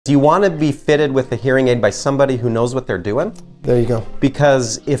Do you want to be fitted with a hearing aid by somebody who knows what they're doing? There you go.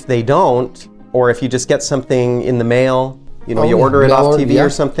 Because if they don't, or if you just get something in the mail, you know, you order it off TV or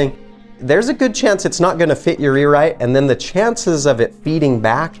something, there's a good chance it's not going to fit your ear right, and then the chances of it feeding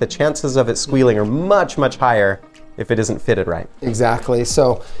back, the chances of it squealing are much, much higher if it isn't fitted right. Exactly.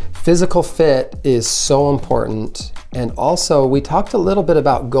 So physical fit is so important. And also, we talked a little bit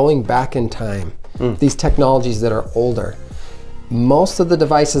about going back in time, these technologies that are older. Most of the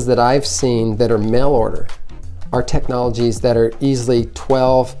devices that I've seen that are mail order are technologies that are easily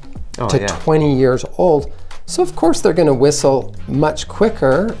 12 to 20 years old. So of course they're going to whistle much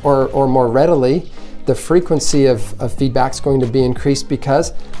quicker or more readily. The frequency of feedback is going to be increased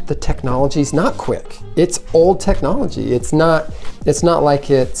because the technology is not quick. It's old technology. It's not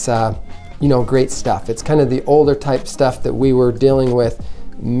like it's you know, great stuff. It's kind of the older type stuff that we were dealing with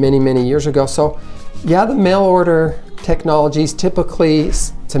many years ago. So yeah, the mail order technologies typically,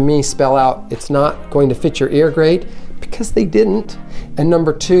 to me, spell out it's not going to fit your ear great because they didn't. And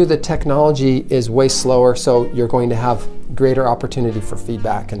number two, the technology is way slower, so you're going to have greater opportunity for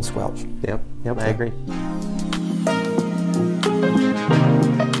feedback and squelch. Yep, I agree.